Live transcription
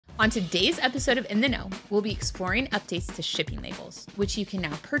On today's episode of In the Know, we'll be exploring updates to shipping labels, which you can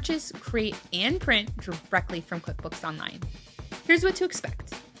now purchase, create, and print directly from QuickBooks Online. Here's what to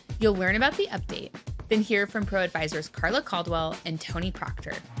expect. You'll learn about the update, then hear from ProAdvisors Carla Caldwell and Tony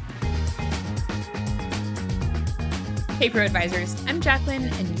Proctor. Hey ProAdvisors, I'm Jacqueline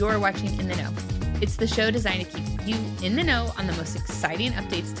and you're watching In the Know. It's the show designed to keep you in the know on the most exciting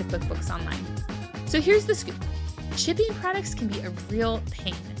updates to QuickBooks Online. So here's the scoop. Shipping products can be a real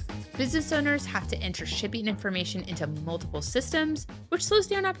pain. Business owners have to enter shipping information into multiple systems, which slows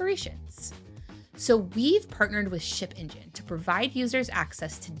down operations. So we've partnered with ShipEngine to provide users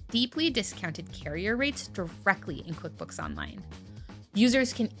access to deeply discounted carrier rates directly in QuickBooks Online.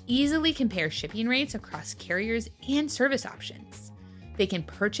 Users can easily compare shipping rates across carriers and service options. They can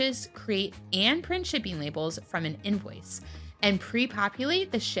purchase, create, and print shipping labels from an invoice and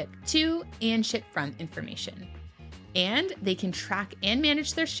pre-populate the ship to and ship from information. And they can track and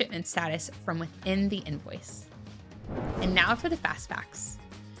manage their shipment status from within the invoice. And now for the fast facts.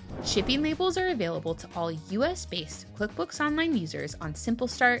 Shipping labels are available to all US-based QuickBooks Online users on Simple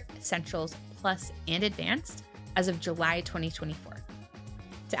Start, Essentials, Plus, and Advanced as of July 2024.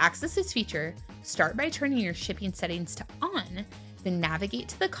 To access this feature, start by turning your shipping settings to on, then navigate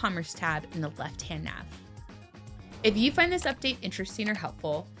to the Commerce tab in the left-hand nav. If you find this update interesting or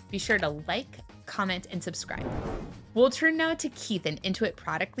helpful, be sure to like, comment, and subscribe. We'll turn now to Keith, an Intuit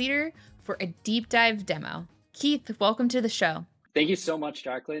product leader, for a deep dive demo. Keith, welcome to the show. Thank you so much,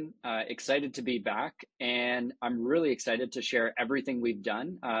 Jacqueline. Excited to be back, and I'm really excited to share everything we've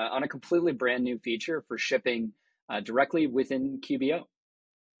done on a completely brand new feature for shipping directly within QBO.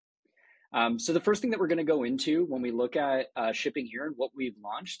 So the first thing that we're going to go into when we look at shipping here and what we've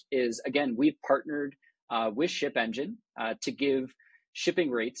launched is, again, we've partnered with ShipEngine to give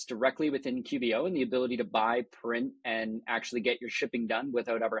shipping rates directly within QBO and the ability to buy, print, and actually get your shipping done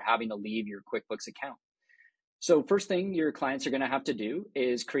without ever having to leave your QuickBooks account. So first thing your clients are going to have to do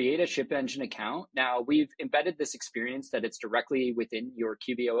is create a ShipEngine account. Now, we've embedded this experience that it's directly within your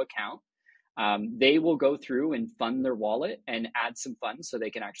QBO account. They will go through and fund their wallet and add some funds so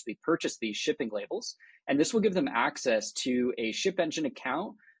they can actually purchase these shipping labels. And this will give them access to a ShipEngine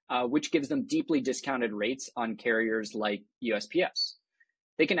account, which gives them deeply discounted rates on carriers like USPS.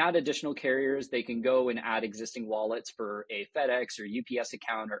 They can add additional carriers. They can go and add existing wallets for a FedEx or UPS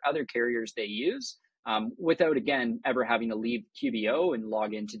account or other carriers they use without, again, ever having to leave QBO and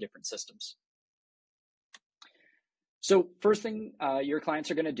log into different systems. So first thing your clients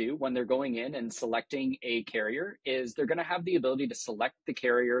are going to do when they're going in and selecting a carrier is they're going to have the ability to select the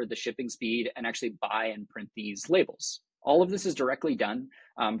carrier, the shipping speed, and actually buy and print these labels. All of this is directly done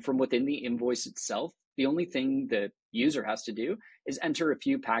from within the invoice itself. The only thing the user has to do is enter a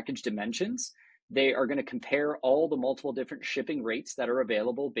few package dimensions. They are going to compare all the multiple different shipping rates that are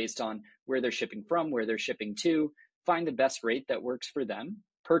available based on where they're shipping from, where they're shipping to, find the best rate that works for them,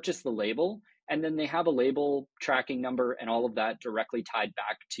 purchase the label, and then they have a label tracking number and all of that directly tied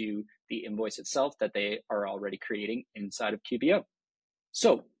back to the invoice itself that they are already creating inside of QBO.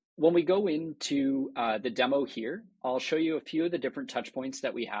 So when we go into the demo here, I'll show you a few of the different touch points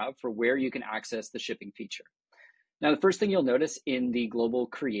that we have for where you can access the shipping feature. Now, the first thing you'll notice in the global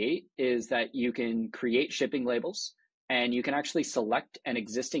create is that you can create shipping labels and you can actually select an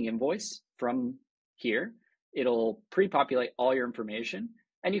existing invoice from here. It'll pre-populate all your information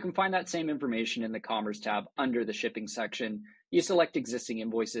and you can find that same information in the Commerce tab under the shipping section. You select existing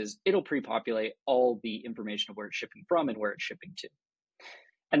invoices, it'll pre-populate all the information of where it's shipping from and where it's shipping to.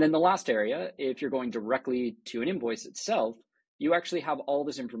 And then the last area, if you're going directly to an invoice itself, you actually have all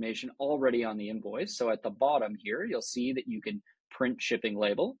this information already on the invoice. So at the bottom here, you'll see that you can print shipping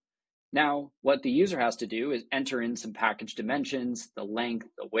label. Now, what the user has to do is enter in some package dimensions, the length,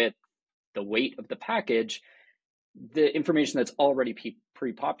 the width, the weight of the package. The information that's already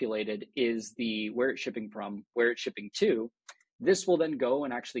pre-populated is the where it's shipping from, where it's shipping to. This will then go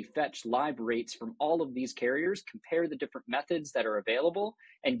and actually fetch live rates from all of these carriers, compare the different methods that are available,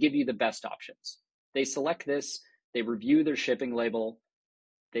 and give you the best options. They select this, they review their shipping label,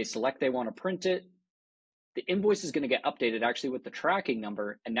 they select they want to print it. The invoice is going to get updated actually with the tracking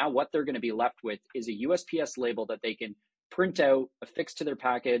number, and now what they're going to be left with is a USPS label that they can print out, affix to their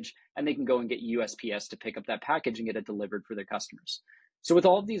package, and they can go and get USPS to pick up that package and get it delivered for their customers. So with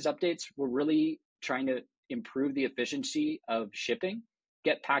all of these updates, we're really trying to improve the efficiency of shipping,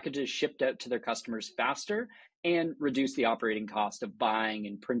 get packages shipped out to their customers faster, and reduce the operating cost of buying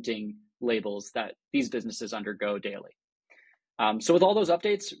and printing labels that these businesses undergo daily. So with all those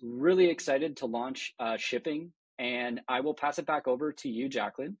updates, really excited to launch shipping, and I will pass it back over to you,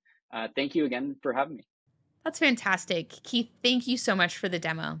 Jacqueline. Thank you again for having me. That's fantastic. Keith, thank you so much for the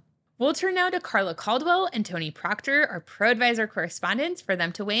demo. We'll turn now to Carla Caldwell and Tony Proctor, our ProAdvisor correspondents, for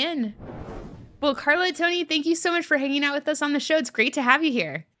them to weigh in. Well, Carla, Tony, thank you so much for hanging out with us on the show. It's great to have you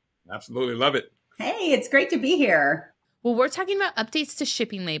here. Absolutely. Love it. Hey, it's great to be here. Well, we're talking about updates to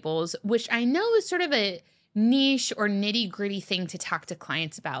shipping labels, which I know is sort of a niche or nitty-gritty thing to talk to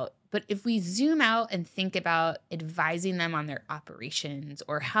clients about. But if we zoom out and think about advising them on their operations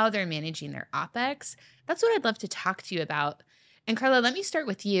or how they're managing their OpEx, that's what I'd love to talk to you about. And Carla, let me start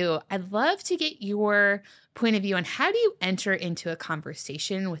with you. I'd love to get your point of view on how do you enter into a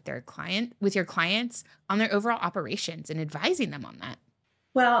conversation with your clients on their overall operations and advising them on that.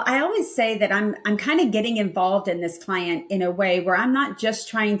 Well, I always say that I'm kind of getting involved in this client in a way where I'm not just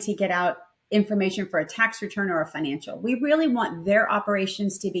trying to get out information for a tax return or a financial. We really want their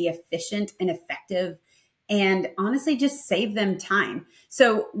operations to be efficient and effective and honestly just save them time.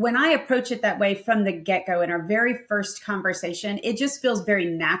 So when I approach it that way from the get-go in our very first conversation, it just feels very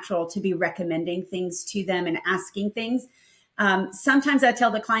natural to be recommending things to them and asking things. Sometimes I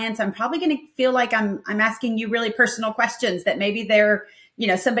tell the clients, I'm probably going to feel like I'm asking you really personal questions that maybe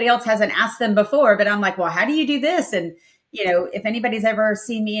somebody else hasn't asked them before, but I'm like, well, how do you do this? And if anybody's ever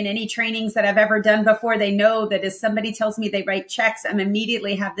seen me in any trainings that I've ever done before, they know that if somebody tells me they write checks, I'm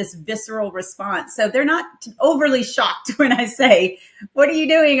immediately have this visceral response. So they're not overly shocked when I say, what are you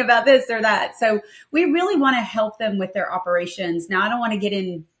doing about this or that? So we really want to help them with their operations. Now, I don't want to get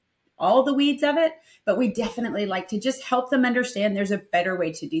in all the weeds of it, but we definitely like to just help them understand there's a better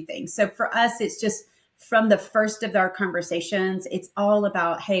way to do things. So for us, it's just from the first of our conversations, it's all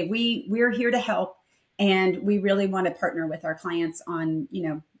about, hey, we're here to help. And we really want to partner with our clients on,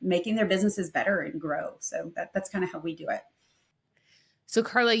 making their businesses better and grow. So that's kind of how we do it. So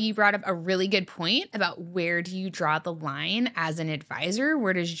Carla, you brought up a really good point about where do you draw the line as an advisor?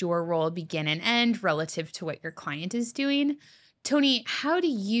 Where does your role begin and end relative to what your client is doing? Tony, how do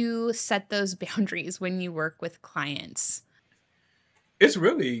you set those boundaries when you work with clients? It's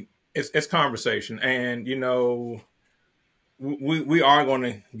really, it's conversation. And, we are going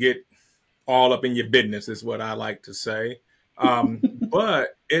to get all up in your business is what I like to say.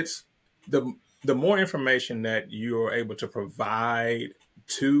 But it's the more information that you're able to provide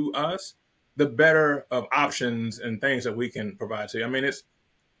to us, the better of options and things that we can provide to you. I mean, it's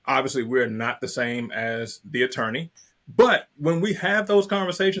obviously we're not the same as the attorney, but when we have those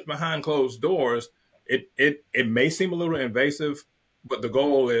conversations behind closed doors, it may seem a little invasive, but the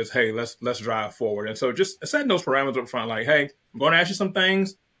goal is, hey, let's drive forward. And so just setting those parameters up front, like, hey, I'm going to ask you some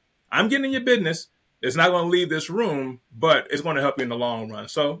things. I'm getting in your business. It's not going to leave this room, but it's going to help you in the long run.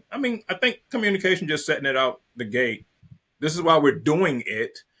 So, I mean, I think communication, just setting it out the gate. This is why we're doing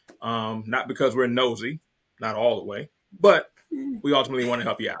it, not because we're nosy, not all the way, but we ultimately want to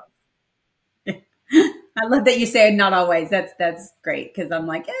help you out. I love that you say not always. That's great because I'm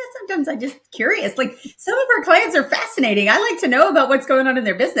like, sometimes I'm just curious. Like some of our clients are fascinating. I like to know about what's going on in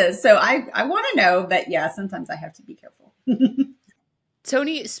their business. So I want to know, but yeah, sometimes I have to be careful.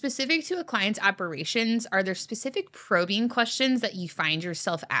 Tony, specific to a client's operations, are there specific probing questions that you find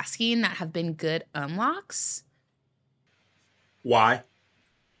yourself asking that have been good unlocks? Why?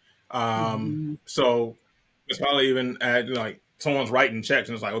 So it's probably even like someone's writing checks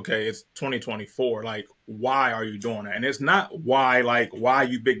and it's like, okay, it's 2024. Like, why are you doing that? And it's not why, like, why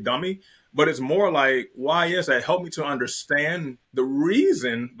you big dummy, but it's more like, why is that? Help me to understand the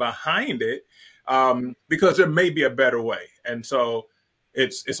reason behind it, because there may be a better way. And so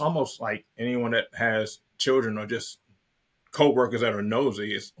it's almost like anyone that has children or just coworkers that are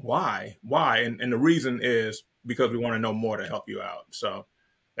nosy is why, and the reason is because we want to know more to help you out. So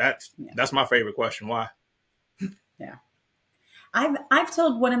that's my favorite question. Why? Yeah. I've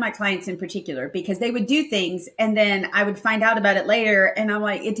told one of my clients in particular because they would do things and then I would find out about it later. And I'm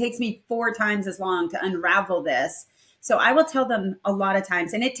like, it takes me 4 times as long to unravel this. So I will tell them a lot of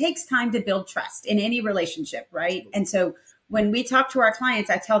times, and it takes time to build trust in any relationship, right? And so when we talk to our clients,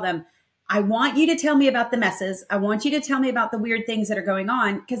 I tell them, I want you to tell me about the messes. I want you to tell me about the weird things that are going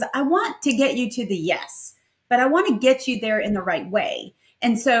on because I want to get you to the yes, but I want to get you there in the right way.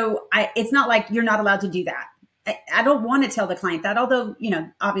 And so it's not like you're not allowed to do that. I don't want to tell the client that, although,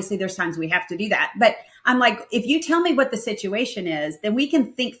 obviously there's times we have to do that. But I'm like, if you tell me what the situation is, then we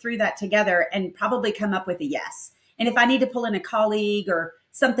can think through that together and probably come up with a yes. And if I need to pull in a colleague or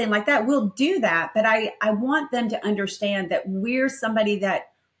something like that, we'll do that. But I want them to understand that we're somebody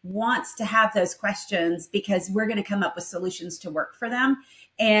that wants to have those questions because we're going to come up with solutions to work for them.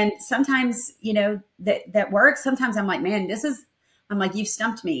 And sometimes, that works. Sometimes I'm like, man, I'm like, you've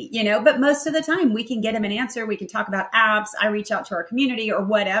stumped me, but most of the time we can get them an answer. We can talk about apps. I reach out to our community or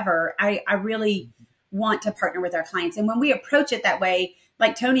whatever. I really want to partner with our clients. And when we approach it that way,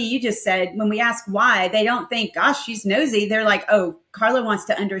 like Tony, you just said, when we ask why, they don't think, gosh, she's nosy. They're like, oh, Carla wants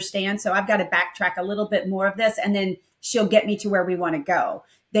to understand. So I've got to backtrack a little bit more of this, and then she'll get me to where we want to go.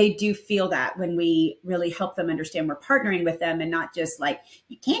 They do feel that when we really help them understand we're partnering with them and not just like,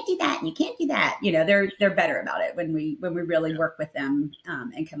 you can't do that and you can't do that. You know, they're better about it when we really work with them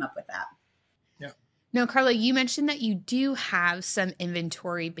and come up with that. Yeah. Now, Carla, you mentioned that you do have some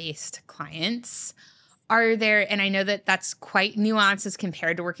inventory-based clients. Are there, and I know that that's quite nuanced as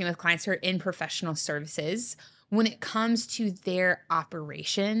compared to working with clients who are in professional services. When it comes to their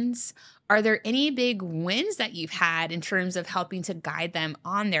operations, are there any big wins that you've had in terms of helping to guide them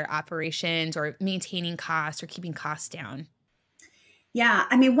on their operations or maintaining costs or keeping costs down? Yeah.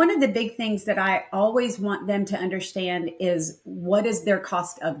 I mean, one of the big things that I always want them to understand is what is their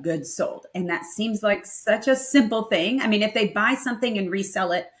cost of goods sold? And that seems like such a simple thing. I mean, if they buy something and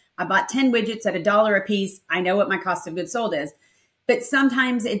resell it, I bought 10 widgets at $1 a piece, I know what my cost of goods sold is. But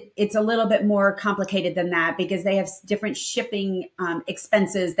sometimes it's a little bit more complicated than that because they have different shipping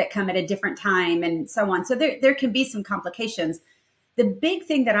expenses that come at a different time and so on. So there can be some complications. The big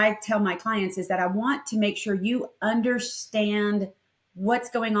thing that I tell my clients is that I want to make sure you understand what's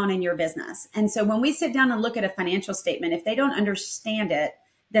going on in your business. And so when we sit down and look at a financial statement, if they don't understand it,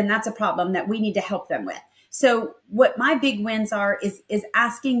 then that's a problem that we need to help them with. So what my big wins are is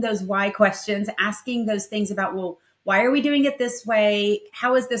asking those why questions, asking those things about, well, why are we doing it this way?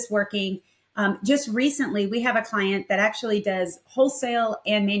 How is this working? Just recently, we have a client that actually does wholesale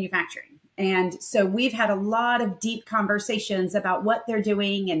and manufacturing. And so we've had a lot of deep conversations about what they're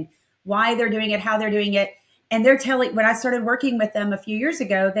doing and why they're doing it, how they're doing it. And they're telling, when I started working with them a few years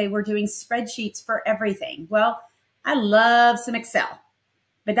ago, they were doing spreadsheets for everything. Well, I love some Excel,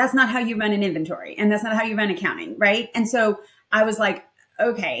 but that's not how you run an inventory. And that's not how you run accounting, right? And so I was like,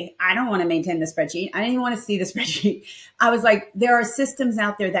 okay, I don't want to maintain the spreadsheet. I didn't even want to see the spreadsheet. I was like, there are systems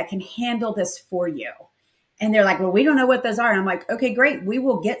out there that can handle this for you. And they're like, well, we don't know what those are. And I'm like, okay, great. We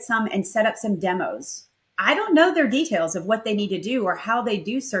will get some and set up some demos. I don't know their details of what they need to do or how they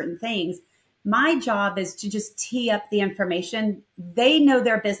do certain things. My job is to just tee up the information. They know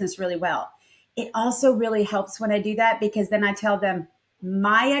their business really well. It also really helps when I do that because then I tell them,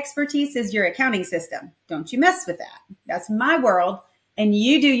 my expertise is your accounting system. Don't you mess with that. That's my world. And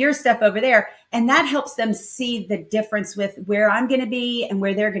you do your stuff over there. And that helps them see the difference with where I'm going to be and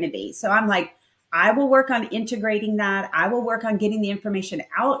where they're going to be. So I'm like, I will work on integrating that. I will work on getting the information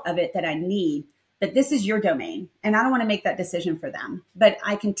out of it that I need. But this is your domain. And I don't want to make that decision for them. But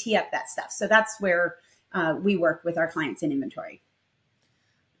I can tee up that stuff. So that's where we work with our clients in inventory.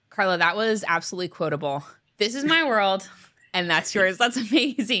 Carla, that was absolutely quotable. This is my world. And that's yours. That's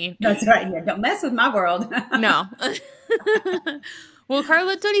amazing. That's right. Yeah, don't mess with my world. No. Well,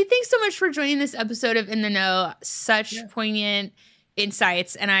 Carla, Tony, thanks so much for joining this episode of In the Know. Such poignant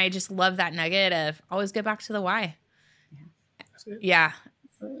insights. And I just love that nugget of always go back to the why. Yeah.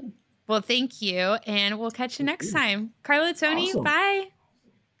 Absolutely. Well, thank you. And we'll catch you next time. Carla, Tony, awesome. Bye.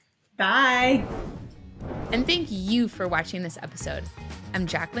 Bye. And thank you for watching this episode. I'm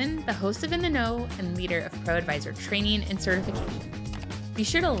Jacqueline, the host of In the Know and leader of ProAdvisor training and certification. Be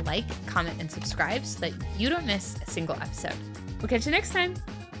sure to like, comment, and subscribe so that you don't miss a single episode. We'll catch you next time.